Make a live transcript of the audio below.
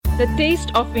The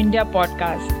taste of India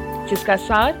podcast, जिसका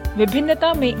सार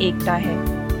विभिन्नता में एकता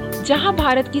है, जहां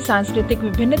भारत की सांस्कृतिक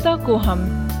विभिन्नता को हम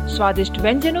स्वादिष्ट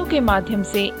व्यंजनों के माध्यम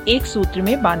से एक सूत्र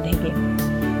में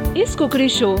बांधेंगे। इस कुकरी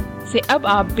शो से अब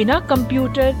आप बिना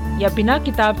कंप्यूटर या बिना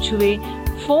किताब छुए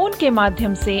फोन के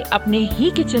माध्यम से अपने ही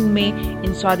किचन में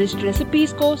इन स्वादिष्ट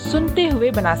रेसिपीज को सुनते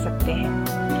हुए बना सकते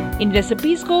हैं। इन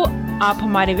रेसिपीज को आप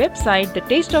हमारे वेबसाइट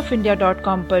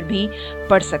thetasteofindia.com पर भी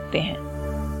पढ़ सकते हैं।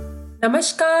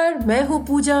 नमस्कार, मैं हूँ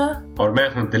पूजा और मैं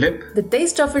हूँ Dilip. The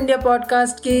taste of India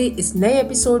podcast के इस नए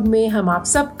एपिसोड में हम आप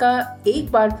सबका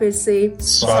एक बार फिर से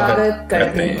स्वागत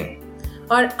करते हैं।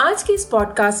 और आज के इस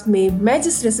पॉडकास्ट में मैं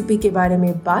जिस रेसिपी के बारे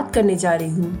में बात करने जा रही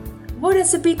हूँ, वो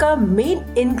रेसिपी का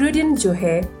मेन इंग्रेडिएंट जो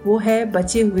है वो है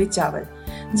बचे हुए चावल।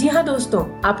 जी हाँ दोस्तों,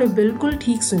 आपने बिल्कुल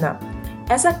ठीक सुना।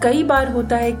 ऐसा कई बार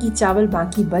होता है कि चावल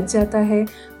बाकी बच जाता है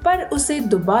पर उसे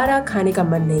दोबारा खाने का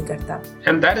मन नहीं करता।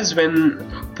 And that is when,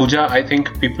 Pooja, I think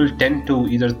people tend to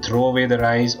either throw away the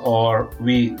rice or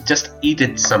we just eat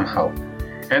it somehow.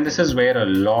 And this is where a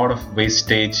lot of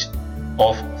wastage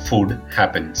of food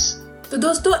happens. तो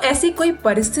दोस्तों, ऐसी कोई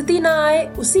परिस्थिति ना आए,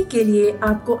 उसी के लिए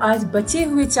आपको आज बचे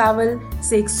हुए चावल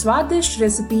से एक स्वादिष्ट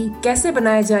रेसिपी कैसे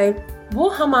बनाया जाए वो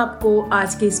हम आपको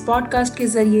आज के इस पॉडकास्ट के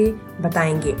जरिए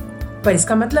बताएंगे। पर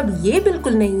इसका मतलब ये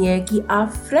बिल्कुल नहीं है कि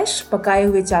आप फ्रेश पकाए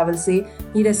हुए चावल से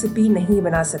ये रेसिपी नहीं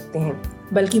बना सकते हैं,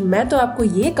 बल्कि मैं तो आपको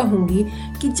ये कहूंगी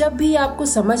कि जब भी आपको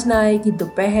समझ ना आए कि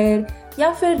दोपहर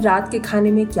या फिर रात के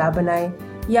खाने में क्या बनाएं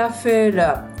या फिर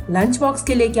लंच बॉक्स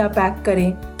के लिए क्या पैक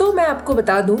करें, तो मैं आपको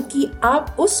बता दूं कि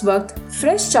आप उस वक्त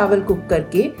फ्रेश चावल कुक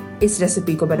करके इस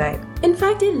रेसिपी को बनाएं।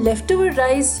 इनफैक्ट ये लेफ्ट ओवर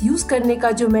राइस यूज करने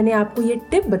का जो मैंने आपको ये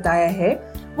टिप बताया है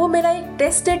वो मेरा एक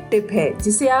टेस्टेड टिप है,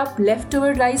 जिसे आप लेफ्ट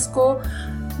ओवर राइस को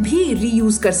भी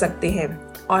रीयूज कर सकते हैं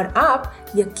और आप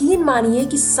यकीन मानिए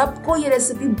कि सबको ये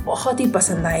रेसिपी बहुत ही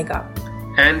पसंद आएगा।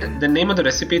 And the name of the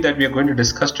recipe that we are going to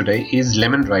discuss today is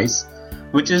lemon rice,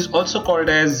 which is also called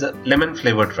as lemon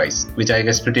flavored rice, which I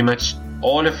guess pretty much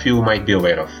all of you might be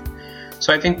aware of.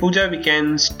 So I think Pooja, we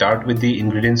can start with the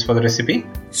ingredients for the recipe.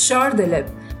 Sure Dilip.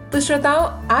 तो श्रोताओ,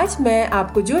 आज मैं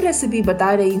आपको जो recipe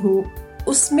बता रही हूँ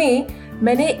उसमें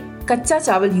मैंने कच्चा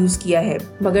चावल यूज किया है,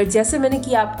 मगर जैसे मैंने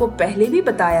कि आपको पहले भी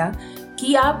बताया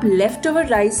कि आप लेफ्ट ओवर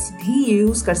राइस भी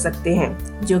यूज कर सकते हैं,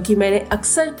 जो कि मैंने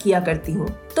अक्सर किया करती हूँ।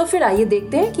 तो फिर आइए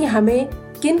देखते हैं कि हमें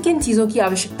किन किन चीजों की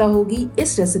आवश्यकता होगी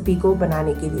इस रेसिपी को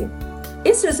बनाने के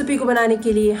लिए। इस रेसिपी को बनाने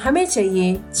के लिए हमें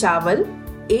चाहिए चावल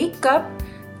 1 कप।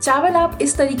 चावल आप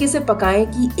इस तरीके से पकाएं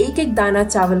कि एक एक दाना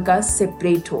चावल का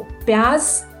सेपरेट हो।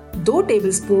 प्याज 2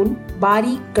 टेबलस्पून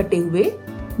बारीक कटे हुए,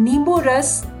 नींबू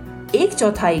रस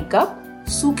 1/4 कप,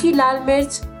 सूखी लाल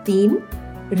मिर्च 3,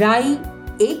 राई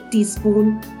 1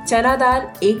 टीस्पून, चना दाल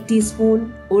 1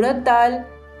 टीस्पून, उड़द दाल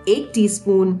 1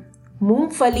 टीस्पून,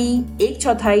 मूंगफली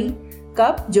 1/4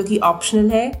 कप जो कि ऑप्शनल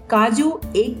है, काजू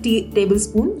 1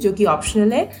 टेबलस्पून जो कि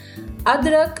ऑप्शनल है,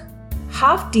 अदरक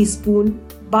 1/2 टीस्पून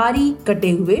बारीक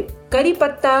कटे हुए, करी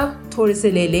पत्ता थोड़े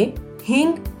से ले लें,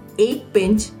 हींग 1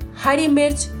 पिंच, हरी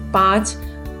मिर्च 5,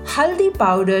 हल्दी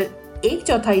पाउडर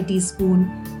 1/4 टीस्पून,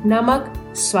 नमक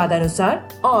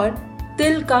स्वादानुसार और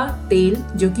तिल का तेल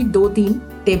जो कि 2-3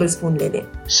 टेबलस्पून ले लें।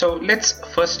 So let's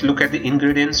first look at the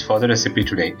ingredients for the recipe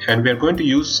today, and we are going to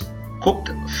use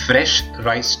cooked fresh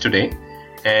rice today,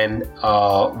 and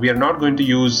we are not going to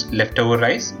use leftover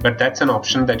rice, but that's an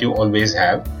option that you always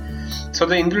have. So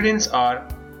the ingredients are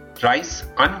rice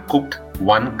uncooked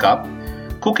 1 cup.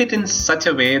 Cook it in such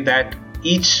a way that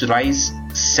each rice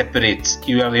separates.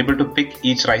 You are able to pick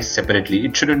each rice separately.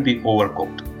 It shouldn't be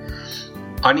overcooked.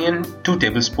 Onion 2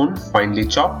 tablespoons finely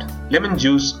chopped. Lemon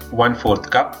juice 1/4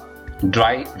 cup.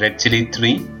 Dry red chili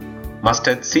 3.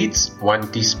 Mustard seeds 1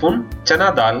 teaspoon.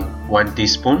 Chana dal 1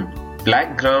 teaspoon.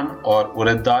 Black gram or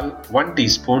urad dal 1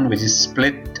 teaspoon, which is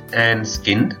split and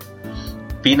skinned.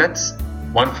 Peanuts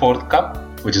 1/4 cup,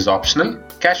 which is optional.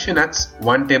 Cashew nuts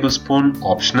 1 tablespoon,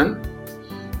 optional.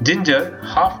 Ginger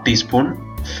 1/2 teaspoon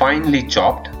finely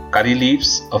chopped. Curry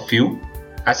leaves a few.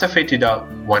 Asafoetida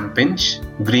 1 pinch.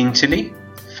 Green chili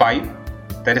 5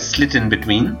 that is slit in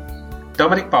between.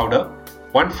 Turmeric powder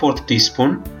 1/4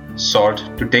 teaspoon. Salt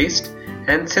to taste.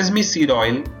 And sesame seed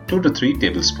oil 2 to 3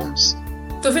 tablespoons.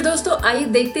 तो फिर दोस्तों, आइए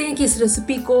देखते हैं कि इस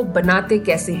recipe को बनाते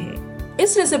कैसे हैं।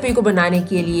 इस रेसिपी को बनाने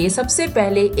के लिए सबसे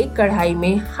पहले एक कढ़ाई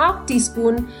में 1/2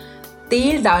 टीस्पून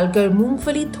तेल डालकर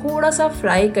मूंगफली थोड़ा सा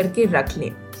फ्राई करके रख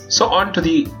लें। So on to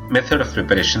the method of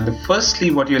preparation. Firstly,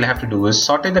 what you'll have to do is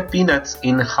saute the peanuts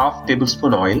in 1/2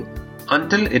 tablespoon oil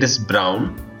until it is brown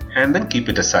and then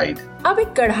keep it aside. अब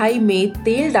एक कढ़ाई में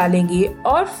तेल डालेंगे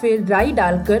और फिर राई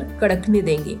डालकर कड़कने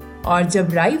देंगे और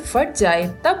जब राई फट जाए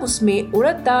तब उसमें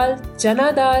उड़द दाल, चना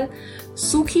दाल,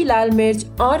 सूखी लाल मिर्च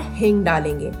और हींग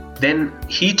डालेंगे। Then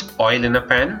heat oil in a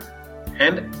pan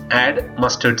and add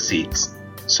mustard seeds.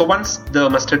 So once the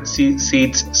mustard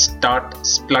seeds start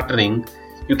spluttering,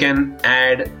 you can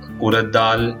add urad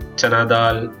dal, chana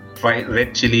dal,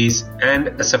 red chilies and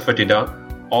asafoetida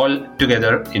all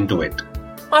together into it.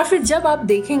 और फिर जब आप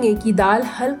देखेंगे कि दाल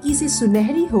हल्की सी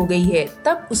सुनहरी हो गई है,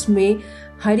 तब उसमें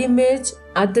हरी मिर्च,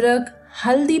 अदरक,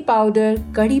 हल्दी पाउडर,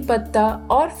 कड़ी पत्ता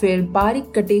और फिर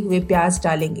बारीक कटे हुए प्याज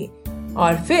डालेंगे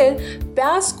और फिर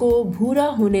प्याज को भूरा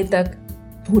होने तक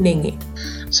भूनेंगे।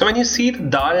 So when you see the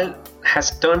dal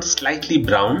has turned slightly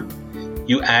brown,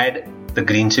 you add the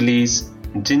green chilies,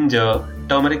 ginger,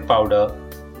 turmeric powder,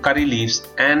 curry leaves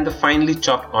and the finely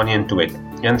chopped onion to it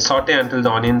and saute until the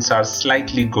onions are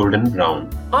slightly golden brown.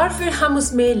 और फिर हम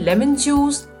उसमें lemon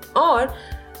juice और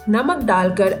नमक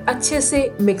डालकर अच्छे से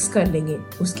mix कर लेंगे।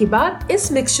 उसके बाद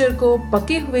इस मिक्सचर को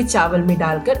पके हुए चावल में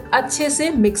डालकर अच्छे से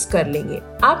मिक्स कर लेंगे।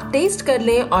 आप टेस्ट कर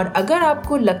लें और अगर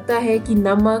आपको लगता है कि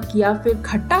नमक या फिर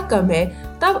खट्टा कम है,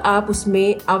 तब आप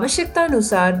उसमें आवश्यकता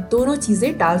अनुसार दोनों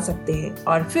चीजें डाल सकते हैं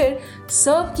और फिर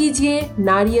सर्व कीजिए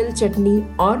नारियल चटनी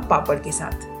और पापड़ के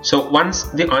साथ। So once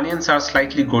the onions are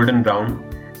slightly golden brown,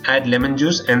 add lemon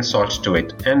juice and salt to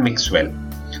it and mix well.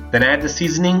 Then add the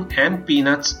seasoning and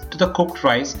peanuts to the cooked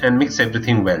rice and mix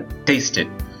everything well. Taste it.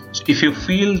 So if you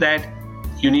feel that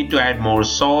you need to add more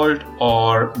salt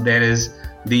or there is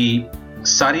the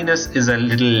sariness is a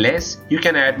little less, you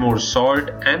can add more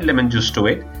salt and lemon juice to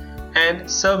it and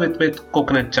serve it with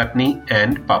coconut chutney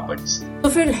and papads. तो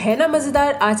फिर है ना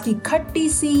मजेदार आज की खट्टी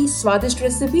सी स्वादिष्ट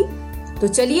recipe. तो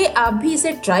चलिए आप भी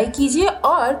इसे ट्राई कीजिए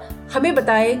और हमें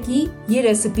बताएं कि ये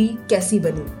रेसिपी कैसी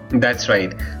बनी। That's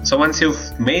right. So once you've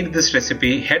made this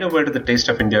recipe, head over to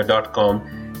thetasteofindia.com,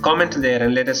 comment there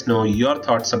and let us know your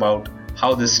thoughts about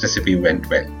how this recipe went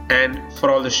well. And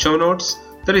for all the show notes,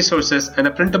 the resources and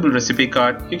a printable recipe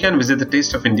card, you can visit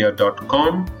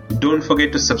thetasteofindia.com. Don't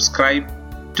forget to subscribe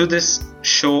to this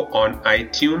show on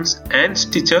iTunes and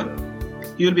Stitcher.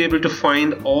 You'll be able to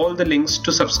find all the links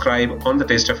to subscribe on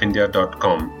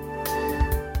thetasteofindia.com.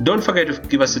 Don't forget to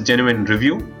give us a genuine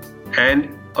review and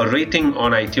a rating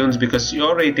on iTunes because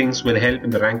your ratings will help in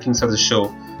the rankings of the show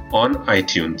on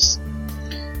iTunes.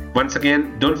 Once again,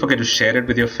 don't forget to share it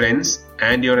with your friends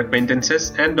and your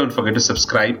acquaintances and don't forget to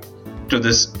subscribe to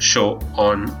this show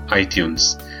on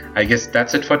iTunes. I guess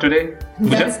that's it for today.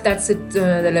 That's it,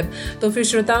 Dilip. तो फिर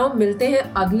श्रोताओं मिलते हैं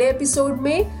अगले episode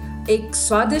में एक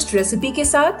स्वादिष्ट recipe के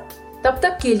साथ। तब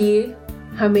तक के लिए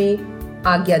हमें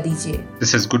आज्ञा दीजिए।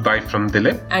 This is goodbye from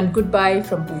Dilip and goodbye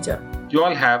from Pooja. You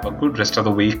all have a good rest of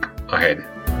the week ahead.